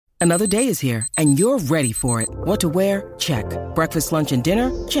Another day is here, and you're ready for it. What to wear? Check. Breakfast, lunch, and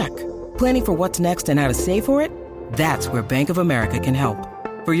dinner? Check. Planning for what's next and how to save for it? That's where Bank of America can help.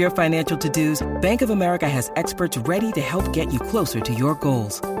 For your financial to-dos, Bank of America has experts ready to help get you closer to your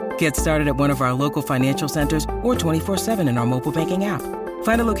goals. Get started at one of our local financial centers or 24/7 in our mobile banking app.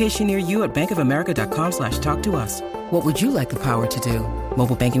 Find a location near you at bankofamerica.com/talktous. What would you like the power to do?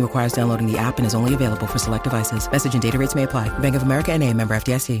 Mobile banking requires downloading the app and is only available for select devices. Message and data rates may apply. Bank of America N.A., member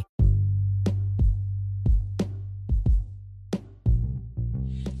FDIC.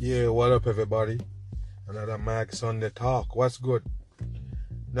 Yeah, what up, everybody? Another Mike Sunday talk. What's good?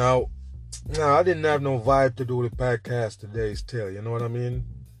 Now, I didn't have no vibe to do the podcast today still, you know what I mean?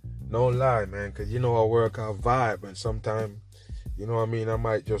 No lie, man, because, I work out vibe, and sometimes, I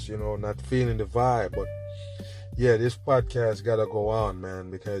might just, not feeling the vibe, but, yeah, this podcast got to go on, man,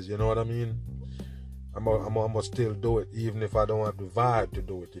 because, you know what I mean? I'm gonna still do it, even if I don't have the vibe to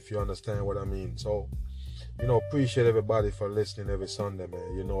do it, if you understand what I mean. So, appreciate everybody for listening every Sunday,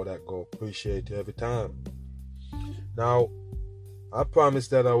 man. You know that, go appreciate you every time. Now, I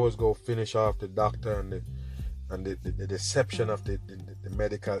promised that I was going to finish off the doctor and the deception of the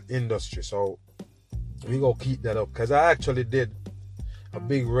medical industry. So we going to keep that up, because I actually did a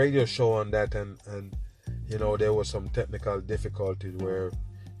big radio show on that, and there was some technical difficulties where,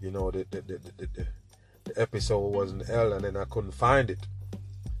 the episode wasn't held, and then I couldn't find it.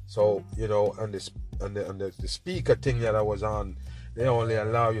 So, and the speaker thing that I was on, they only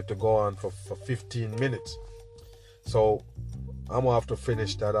allow you to go on for 15 minutes. So I'm going to have to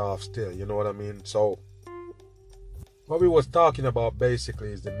finish that off still, you know what I mean? So what we was talking about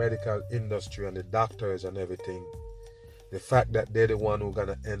basically is the medical industry and the doctors and everything. The fact that they're the one who's going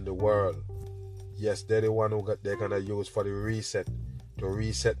to end the world. Yes, they're the one they're going to use for the reset, to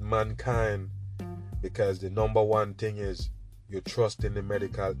reset mankind, because the number one thing is you trust in the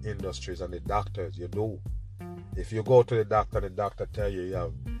medical industries and the doctors. You do. If you go to the doctor and the doctor tell you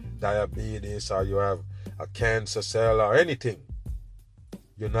have diabetes or you have a cancer cell or anything,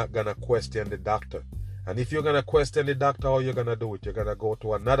 you're not going to question the doctor. And if you're going to question the doctor, how you're going to do it? You're going to go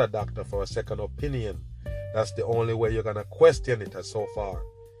to another doctor for a second opinion. That's the only way you're going to question it so far.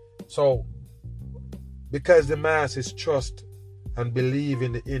 So, because the masses trust and believe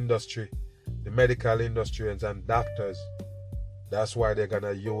in the industry, the medical industry and doctors, that's why they're going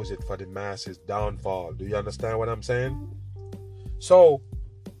to use it for the masses' downfall. Do you understand what I'm saying? So,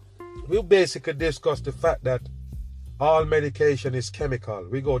 we'll basically discuss the fact that all medication is chemical.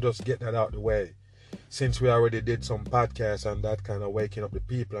 We go just get that out the way, since we already did some podcasts on that, kind of waking up the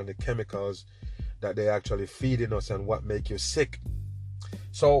people and the chemicals that they actually feeding us and what make you sick.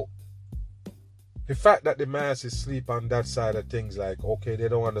 So, the fact that the masses sleep on that side of things, like, okay, they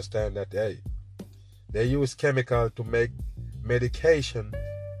don't understand that, hey, they use chemical to make medication,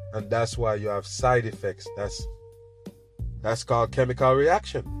 and that's why you have side effects. That's called chemical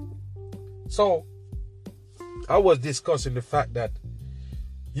reaction. So I was discussing the fact that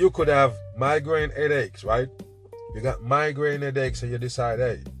you could have migraine headaches, right? You got migraine headaches and you decide,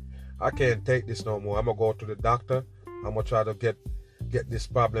 hey, I can't take this no more. I'm gonna go to the doctor. I'm gonna try to get this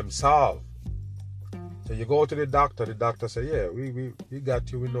problem solved. So you go to the doctor say, yeah, we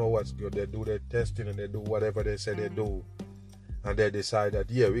got you, we know what's good. They do their testing and they do whatever they say they do. And they decide that,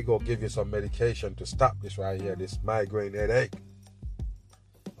 yeah, we gonna give you some medication to stop this right here, this migraine headache.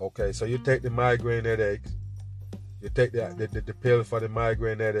 Okay, so you take the migraine headaches, you take the pill for the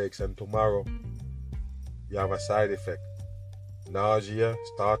migraine headaches, and tomorrow you have a side effect. Nausea,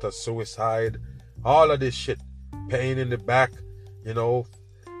 start a suicide, all of this shit. Pain in the back,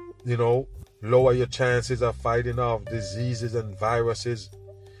 lower your chances of fighting off diseases and viruses.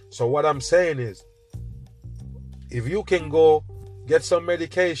 So what I'm saying is, if you can go get some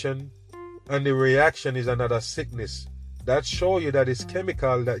medication and the reaction is another sickness, that show you that it's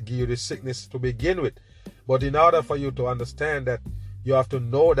chemical that give you the sickness to begin with. But in order for you to understand that, you have to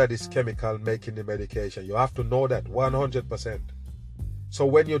know that it's chemical making the medication. You have to know that 100%. So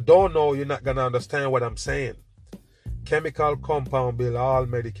when you don't know, you're not going to understand what I'm saying. Chemical compound build all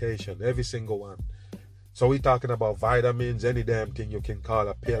medication, every single one. So we're talking about vitamins, any damn thing you can call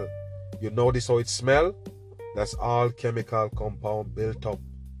a pill. You notice how it smells? That's all chemical compound built up.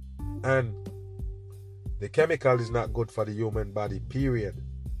 And the chemical is not good for the human body, period.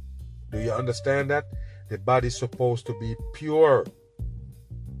 Do you understand that? The body's supposed to be pure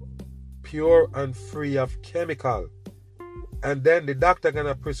and free of chemical. And then the doctor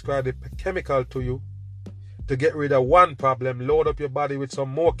gonna prescribe the chemical to you to get rid of one problem, load up your body with some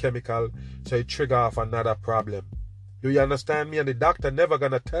more chemical so it trigger off another problem. Do you understand me? And the doctor never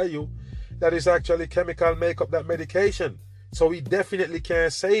gonna tell you that it's actually chemical make up that medication. So he definitely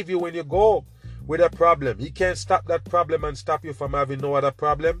can't save you when you go with a problem. He can't stop that problem and stop you from having no other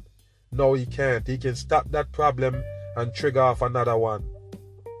problem. No, he can't. He can stop that problem and trigger off another one.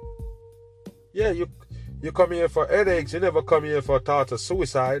 Yeah, you come here for headaches. You never come here for thoughts of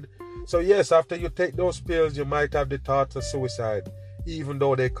suicide. So yes, after you take those pills, you might have the thoughts of suicide, even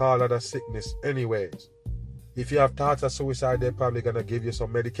though they call it a sickness anyways. If you have thoughts of suicide, they're probably going to give you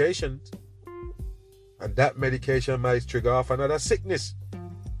some medications. And that medication might trigger off another sickness.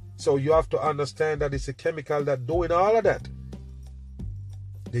 So you have to understand that it's a chemical that's doing all of that.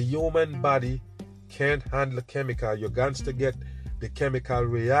 The human body can't handle chemical. You're going to get the chemical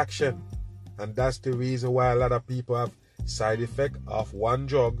reaction. And that's the reason why a lot of people have side effect of one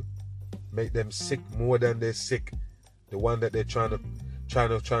drug, make them sick more than they're sick. The one that they're trying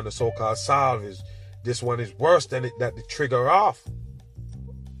to so-called solve is this one is worse than it that the trigger off.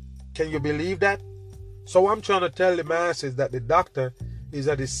 Can you believe that? So I'm trying to tell the masses that the doctor is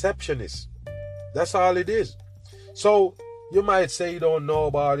a deceptionist. That's all it is. So you might say you don't know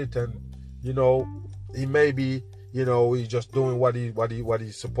about it, and he may be, he's just doing what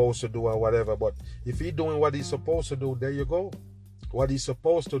he's supposed to do or whatever. But if he's doing what he's supposed to do, there you go. What he's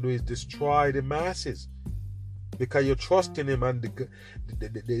supposed to do is destroy the masses, because you're trusting him, and the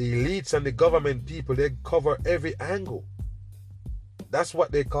elites and the government people, they cover every angle. That's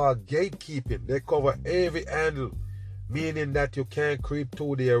what they call gatekeeping. They cover every angle, meaning that you can't creep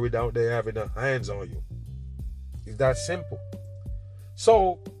through there without they having their hands on you. It's that simple.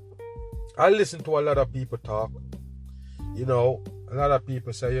 So I listen to a lot of people talk. A lot of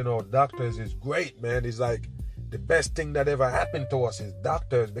people say, doctors is great, man. It's like the best thing that ever happened to us is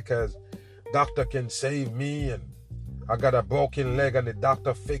doctors, because doctor can save me, and I got a broken leg and the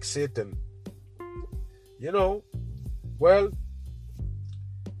doctor fix it. And well,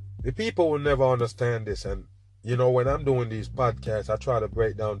 the people will never understand this. And when I'm doing these podcasts, I try to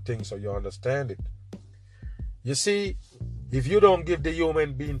break down things so you understand it. You see, if you don't give the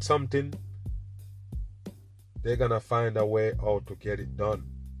human being something, they're gonna find a way how to get it done.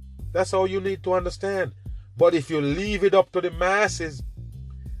 That's all you need to understand. But if you leave it up to the masses,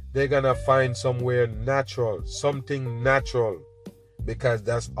 they're gonna find somewhere natural, something natural, because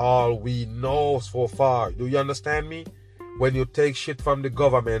that's all we know so far. Do you understand me? When you take shit from the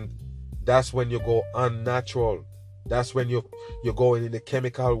government, that's when you go unnatural. That's when you're going in the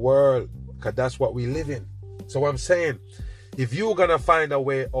chemical world, because that's what we live in. So I'm saying, if you're gonna find a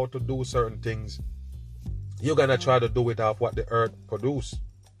way how to do certain things, you're gonna try to do it off what the earth produce.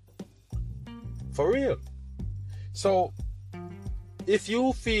 For real. So if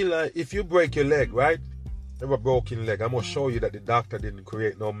you feel like, if you break your leg, right? You have a broken leg. I'm gonna show you that the doctor didn't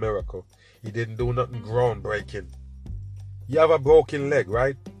create no miracle. He didn't do nothing groundbreaking. You have a broken leg,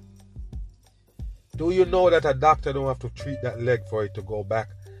 right? Do you know that a doctor don't have to treat that leg for it to go back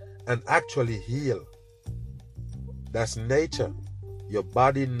and actually heal? That's nature. Your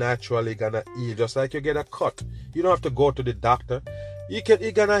body naturally gonna heal. Just like you get a cut, you don't have to go to the doctor.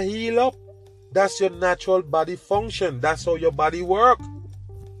 You're gonna heal up. That's your natural body function. That's how your body works.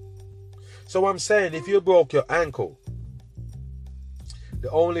 So I'm saying, if you broke your ankle, the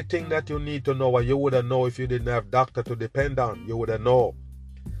only thing that you need to know, and you would have known if you didn't have doctor to depend on, you would have known.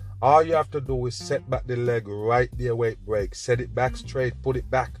 All you have to do is set back the leg right there where it breaks. Set it back straight, put it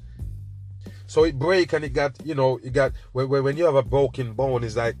back. So it break, and when you have a broken bone,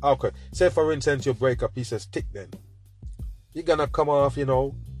 it's like, okay, say for instance you break a piece of stick, then you're gonna come off,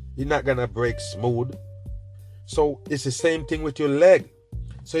 you're not gonna break smooth. So it's the same thing with your leg.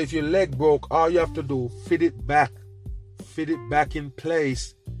 So if your leg broke, all you have to do, fit it back in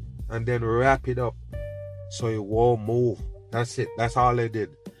place, and then wrap it up so it won't move. That's it. That's all they did.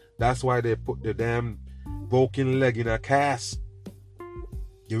 That's why they put the damn broken leg in a cast.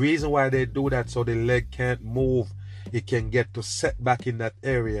 The reason why they do that, so the leg can't move. It can get to set back in that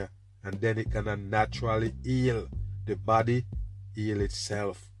area, and then it gonna naturally heal. The body heal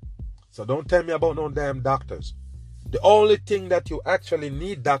itself. So don't tell me about no damn doctors. The only thing that you actually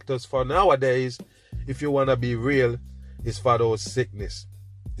need doctors for nowadays, if you wanna be real, is for those sickness.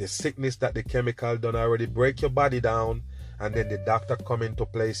 The sickness that the chemical done already break your body down, and then the doctor come into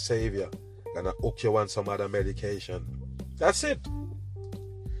play, savior, gonna hook you on some other medication. That's it.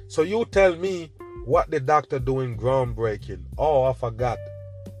 So you tell me what the doctor doing groundbreaking. Oh, I forgot.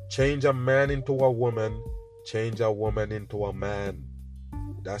 Change a man into a woman, change a woman into a man.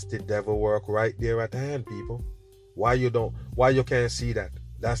 That's the devil work right there at hand, people. Why you can't see that?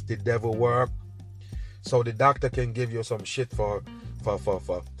 That's the devil work. So the doctor can give you some shit for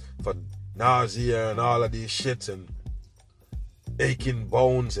nausea and all of these shits and aching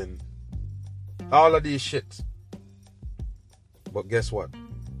bones and all of these shits. But guess what?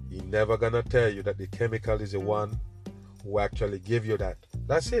 He never gonna tell you that the chemical is the one who actually give you that.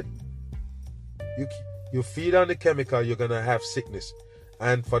 That's it. You feed on the chemical, you're gonna have sickness.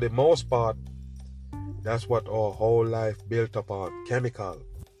 And for the most part, that's what our whole life built upon, chemical.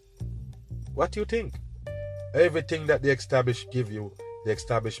 What do you think? Everything that the establishment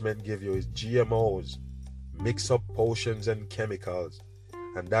give you is GMOs, mix up potions and chemicals.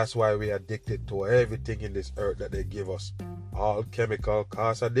 And that's why we're addicted to everything in this earth that they give us. All chemical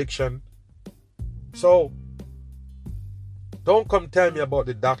cause addiction. So, don't come tell me about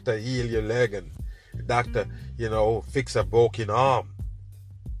the doctor heal your leg and the doctor, fix a broken arm.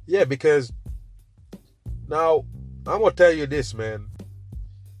 Yeah, because now, I'm going to tell you this, man.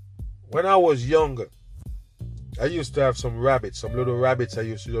 When I was younger, I used to have some little rabbits. I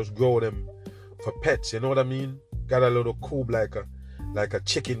used to just grow them for pets, you know what I mean? Got a little coop like a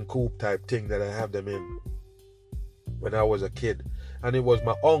chicken coop type thing that I have them in when I was a kid. And it was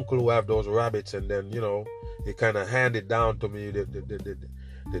my uncle who had those rabbits, and then, he kind of handed down to me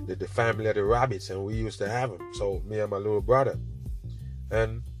the family of the rabbits, and we used to have them. So, me and my little brother.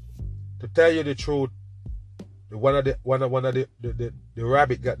 And to tell you the truth, one of the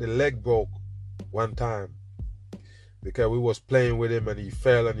rabbit got the leg broke one time because we was playing with him and he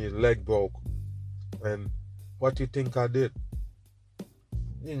fell and his leg broke. And what do you think I did?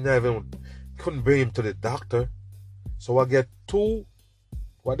 Couldn't bring him to the doctor. So I get 2,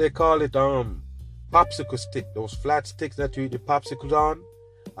 what they call it, popsicle stick, those flat sticks that you eat the popsicles on.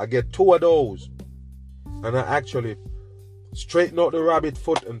 I get 2 of those, and I actually straighten out the rabbit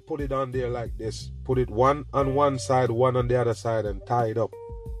foot and put it on there like this. Put it one on one side, one on the other side, and tie it up.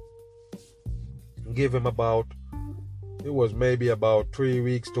 And give him maybe about 3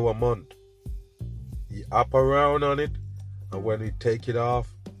 weeks to a month. He up around on it, and when he take it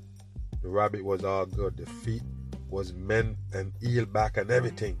off, the rabbit was all good. The feet was mend and healed back and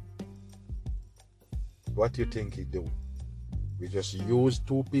everything. What do you think he do? We just used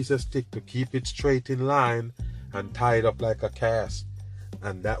 2 pieces of stick to keep it straight in line and tie it up like a cast.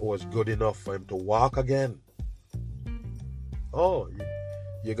 And that was good enough for him to walk again. Oh,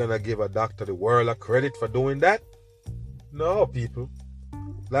 you're gonna give a doctor the world of credit for doing that? No, people.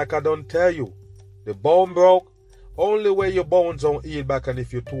 Like I don't tell you, the bone broke, only way your bones don't heal back and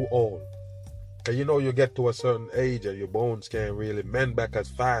if you're too old. And you get to a certain age and your bones can't really mend back as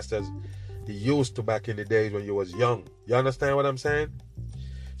fast as you used to back in the days when you was young. You understand what I'm saying?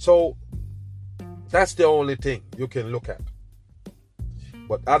 So, that's the only thing you can look at.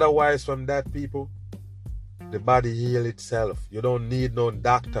 But otherwise from that, people, the body heal itself. You don't need no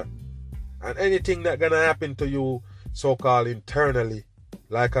doctor. And anything that gonna happen to you, so-called internally,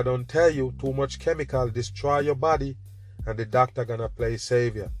 like I don't tell you, too much chemical destroy your body, and the doctor gonna play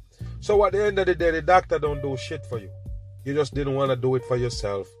savior. So at the end of the day, the doctor don't do shit for you. You just didn't want to do it for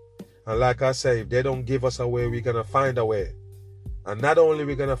yourself. And like I say, if they don't give us a way, we're gonna find a way. And not only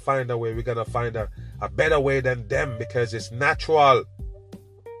we're gonna find a way, we're gonna find a better way than them, because it's natural.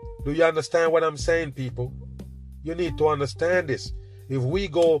 Do you understand what I'm saying, people? You need to understand this. If we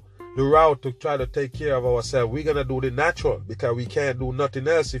go the route to try to take care of ourselves, we're gonna do the natural, because we can't do nothing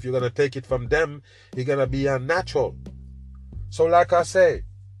else. If you're gonna take it from them, you're gonna be unnatural. So like I say,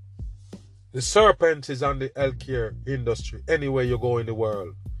 the serpent is on the healthcare industry anywhere you go in the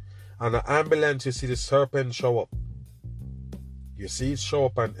world. On the ambulance, you see the serpent show up. You see it show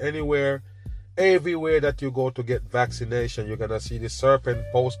up, and everywhere that you go to get vaccination, you're gonna see the serpent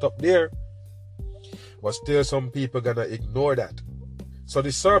post up there. But still some people gonna ignore that. So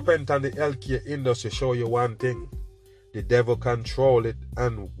the serpent and the healthcare industry show you one thing. The devil control it,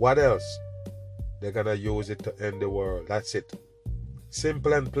 and what else? They're gonna use it to end the world. That's it.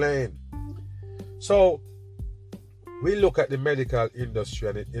 Simple and plain. So we look at the medical industry,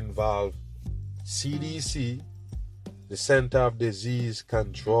 and it involves CDC, the Center of Disease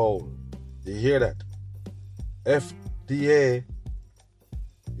Control. You hear that? FDA,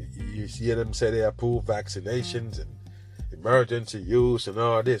 you see them say they approve vaccinations and emergency use and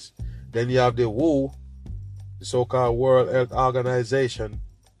all this. Then you have the WHO, the so-called World Health Organization.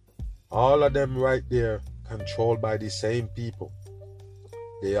 All of them right there controlled by the same people.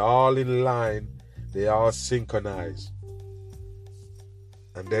 They all in line. They all synchronized.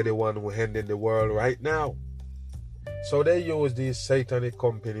 And they're the one who handling the world right now. So they use these satanic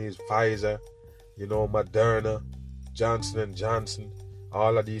companies, Pfizer, Moderna, Johnson & Johnson,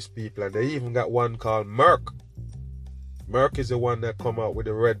 all of these people. And they even got one called Merck. Merck is the one that come out with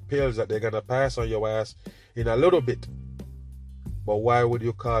the red pills that they're going to pass on your ass in a little bit. But why would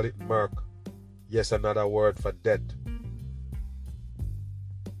you call it Merck? Yes, another word for death.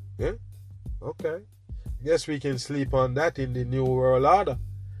 Yeah? Okay. Guess we can sleep on that in the New World Order.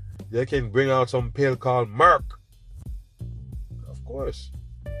 They can bring out some pill called Merc. Of course.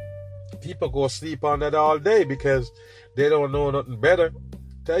 People go sleep on that all day because they don't know nothing better.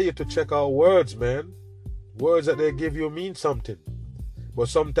 Tell you to check out words, man. Words that they give you mean something. But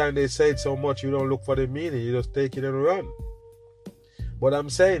sometimes they say it so much you don't look for the meaning. You just take it and run. But I'm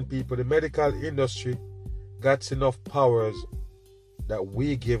saying, people, the medical industry got enough powers that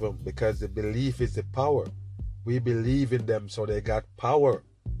we give them because the belief is the power. We believe in them, so they got power.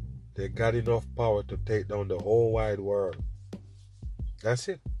 They got enough power to take down the whole wide world. That's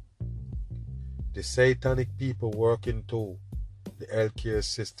it. The satanic people working to the healthcare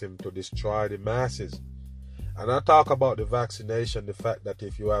system to destroy the masses. And I talk about the vaccination, the fact that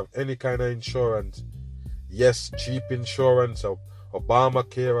if you have any kind of insurance, yes, cheap insurance or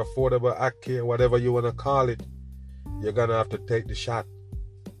Obamacare, Affordable Act Care, whatever you want to call it, you're going to have to take the shot.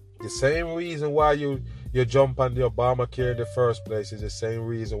 The same reason why you jump on the Obamacare in the first place is the same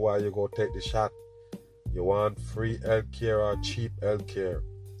reason why you go take the shot. You want free healthcare or cheap healthcare.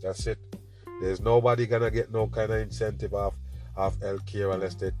 That's it. There's nobody going to get no kind of incentive off healthcare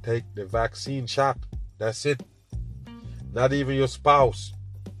unless they take the vaccine shot. That's it. Not even your spouse.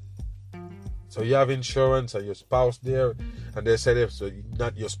 So you have insurance and your spouse there, and they said if so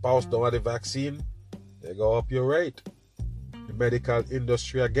not your spouse don't have the vaccine, they go up your rate. The medical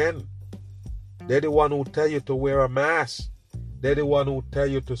industry again. They're the one who tell you to wear a mask. They're the one who tell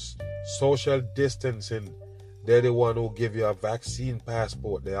you to social distancing. They're the one who give you a vaccine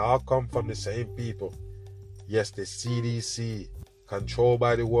passport. They all come from the same people. Yes, the CDC, controlled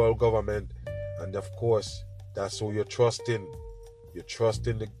by the world government. And of course, that's who you're trusting. You trust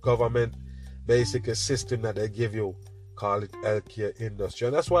in the government basic system that they give you. Call it healthcare industry.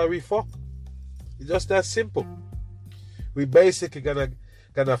 And that's why we fuck. It's just that simple. We basically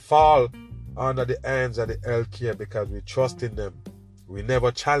gonna fall under the hands of the healthcare because we trust in them. We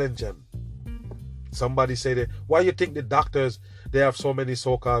never challenge them. Somebody say that, why you think the doctors, they have so many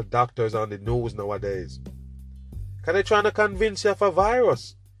so-called doctors on the news nowadays? Because they're trying to convince you of a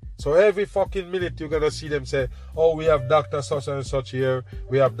virus. So every fucking minute you're going to see them say, oh, we have doctor such and such here.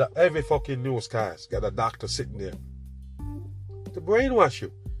 We have every fucking newscast got a doctor sitting there. To brainwash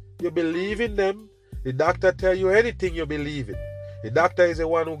you. You believe in them. The doctor tell you anything, you believe it. The doctor is the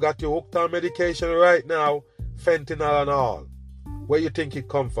one who got you hooked on medication right now, fentanyl and all. Where you think it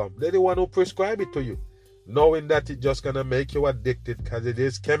come from? They're the one who prescribe it to you, knowing that it's just going to make you addicted because it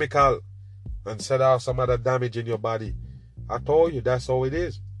is chemical and set off some other damage in your body. I told you, that's how it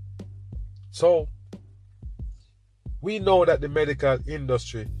is. So, we know that the medical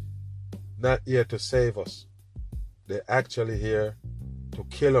industry not here to save us. They're actually here to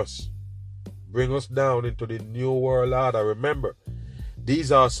kill us, bring us down into the new world order. Remember,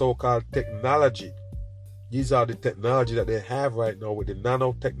 these are so-called technology. These are the technology that they have right now with the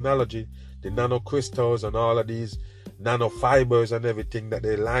nanotechnology, the nanocrystals and all of these nanofibers and everything that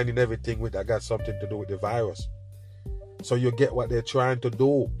they're lining everything with that got something to do with the virus. So you get what they're trying to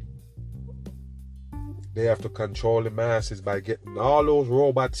do. They have to control the masses by getting all those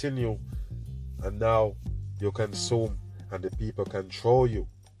robots in you, and now you consume and the people control you.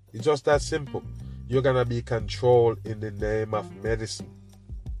 It's just that simple. You're going to be controlled in the name of medicine.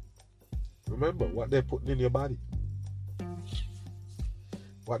 Remember what they're putting in your body.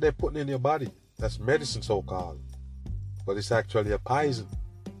 What they're putting in your body, that's medicine so-called. But it's actually a poison.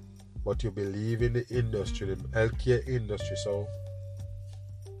 But you believe in the industry, the healthcare industry, so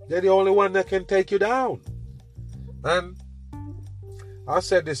they're the only one that can take you down. And I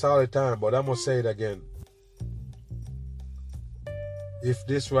said this all the time, but I'm going to say it again. If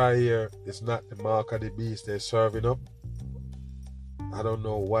this right here is not the mark of the beast they're serving up, I don't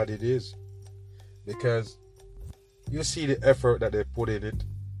know what it is. Because you see the effort that they put in it.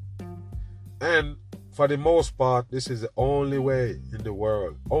 And for the most part, this is the only way in the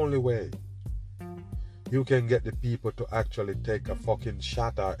world, only way you can get the people to actually take a fucking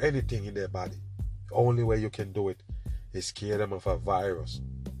shot or anything in their body. The only way you can do it is scare them of a virus.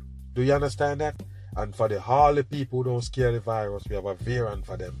 Do you understand that? And for all the people who don't scare the virus, we have a variant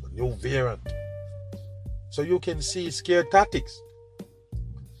for them, a new variant. So you can see scare tactics.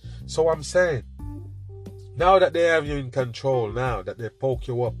 So I'm saying, now that they have you in control, now that they poke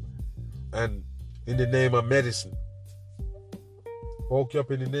you up and in the name of medicine, poke you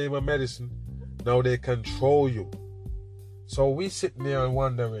up in the name of medicine, now they control you. So we sitting there and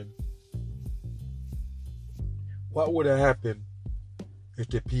wondering, what would have happened if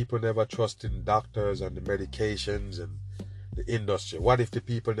the people never trusted doctors and the medications and the industry? What if the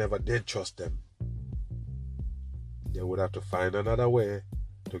people never did trust them? They would have to find another way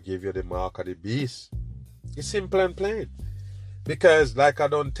to give you the mark of the beast. It's simple and plain. Because, like I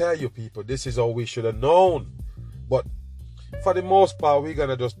don't tell you people, this is how we should have known. But for the most part, we're going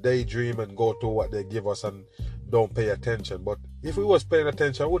to just daydream and go to what they give us and don't pay attention. But if we was paying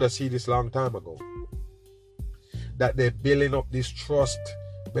attention, we would have seen this long time ago. That they're building up this trust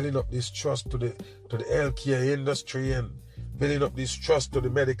to the healthcare industry and building up this trust to the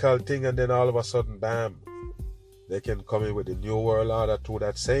medical thing, and then all of a sudden, bam, they can come in with the New World Order through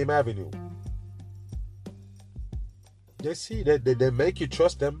that same avenue. They see that they make you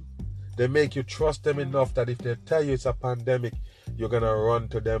trust them. They make you trust them enough that if they tell you it's a pandemic, you're going to run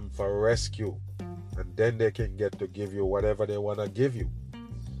to them for rescue. And then they can get to give you whatever they want to give you.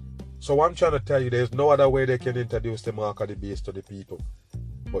 So I'm trying to tell you, there's no other way they can introduce the mark of the beast to the people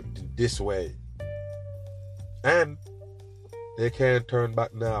but this way. And they can't turn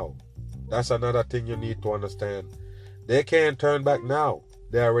back now. That's another thing you need to understand. They can't turn back now.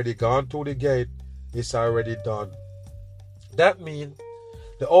 They already gone through the gate. It's already done. That means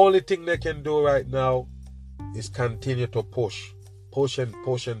the only thing they can do right now is continue to push. Push and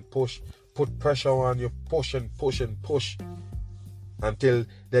push and push. Put pressure on you. Push and push and push. Until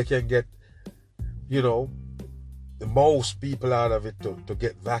they can get, the most people out of it to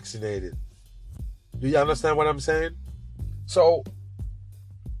get vaccinated. Do you understand what I'm saying? So,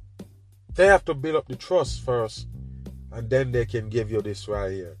 they have to build up the trust first. And then they can give you this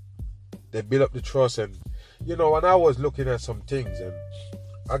right here. They build up the trust. And, and I was looking at some things. And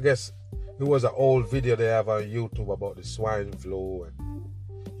I guess it was an old video they have on YouTube about the swine flu. And,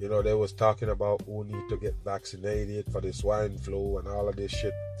 they was talking about who need to get vaccinated for the swine flu and all of this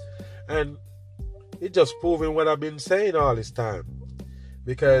shit. And it just proving what I've been saying all this time.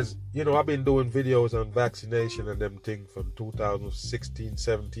 Because, I've been doing videos on vaccination and them things from 2016,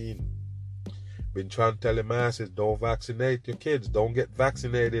 17. Been trying to tell the masses, don't vaccinate your kids. Don't get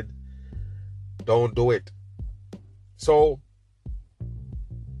vaccinated. Don't do it. So,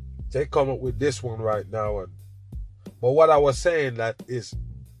 they come up with this one right now. But what I was saying that is,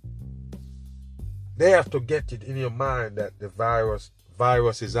 they have to get it in your mind that the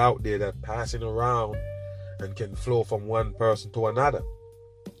virus is out there that passing around and can flow from one person to another.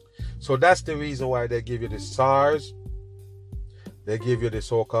 So that's the reason why they give you the SARS. They give you the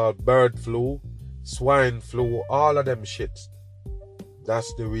so-called bird flu, swine flu, all of them shits.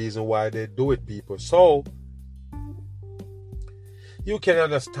 That's the reason why they do it, people. So you can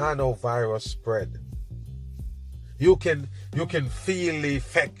understand how virus spread. You can feel the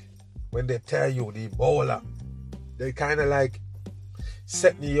effect when they tell you the Ebola. They kind of like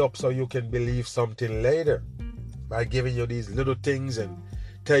setting you up so you can believe something later by giving you these little things and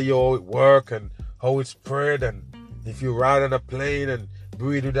tell you how it works and how it spread, and if you ride on a plane and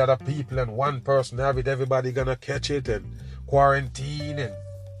breathe with other people and one person have it, everybody gonna catch it, and quarantine. And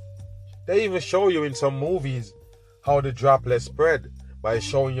they even show you in some movies how the droplets spread by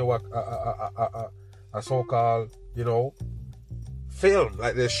showing you a so-called, film.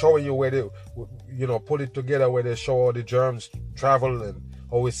 Like they're showing you where they, put it together, where they show all the germs travel and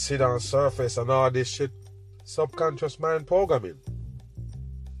how it sit on surface and all this shit. Subconscious mind programming.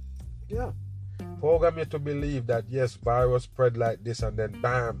 Yeah. Program you to believe that, yes, virus spread like this, and then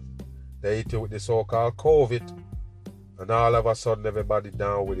bam, they hit you with the so-called COVID. And all of a sudden, everybody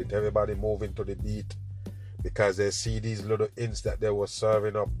down with it. Everybody moving to the beat because they see these little hints that they were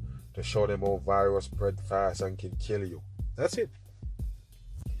serving up to show them how virus spread fast and can kill you. That's it.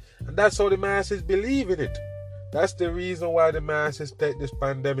 And that's how the masses believe in it. That's the reason why the masses take this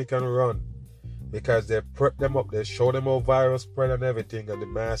pandemic and run. Because they prep them up, they show them how virus spread and everything, and the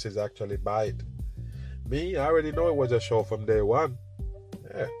masses actually buy it. Me, I already know it was a show from day one.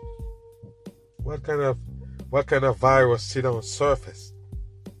 Yeah. What kind of virus sit on surface?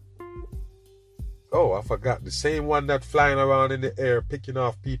 Oh, I forgot. The same one that flying around in the air, picking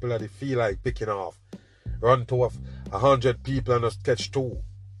off people that they feel like picking off. Run to 100 people and just catch 2.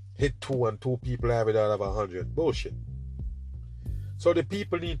 Hit 2 and 2 people have it out of 100. Bullshit. So the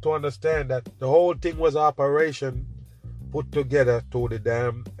people need to understand that the whole thing was an operation put together to the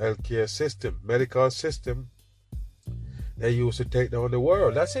damn healthcare system, medical system they used to take down the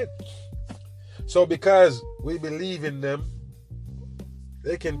world. That's it. So because we believe in them,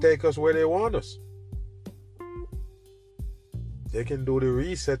 they can take us where they want us. They can do the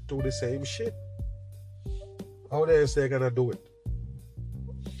reset to the same shit. How the hell is they gonna do it?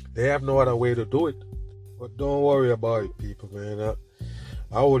 They have no other way to do it. But don't worry about it, people, man.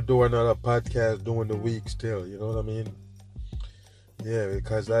 I will do another podcast during the week still, you know what I mean? Yeah,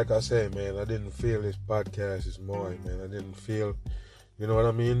 because like I say, man, I didn't feel this podcast is mine, man. I didn't feel, you know what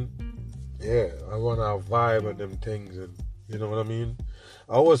I mean? Yeah, I want to vibe and them things, and you know what I mean?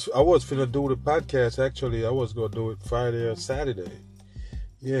 I was finna do the podcast. Actually, I was gonna do it Friday or Saturday.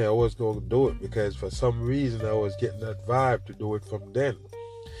 Yeah, I was gonna do it because for some reason I was getting that vibe to do it from then.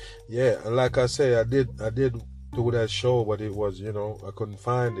 Yeah, and like I say, I did do that show, but it was, I couldn't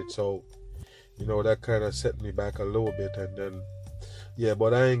find it, so that kind of set me back a little bit. And then, yeah,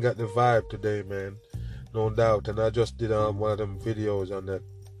 but I ain't got the vibe today, man, no doubt. And I just did one of them videos on that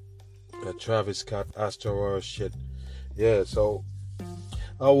Travis Scott Asteroid shit. Yeah, so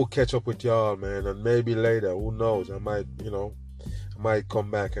I will catch up with y'all, man, and maybe later, who knows? I might come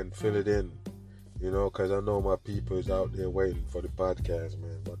back and fill it in, because I know my people is out there waiting for the podcast,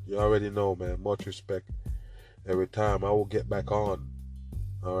 man. But you already know, man, much respect. Every time I will get back on.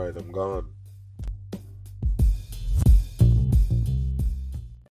 All right, I'm gone.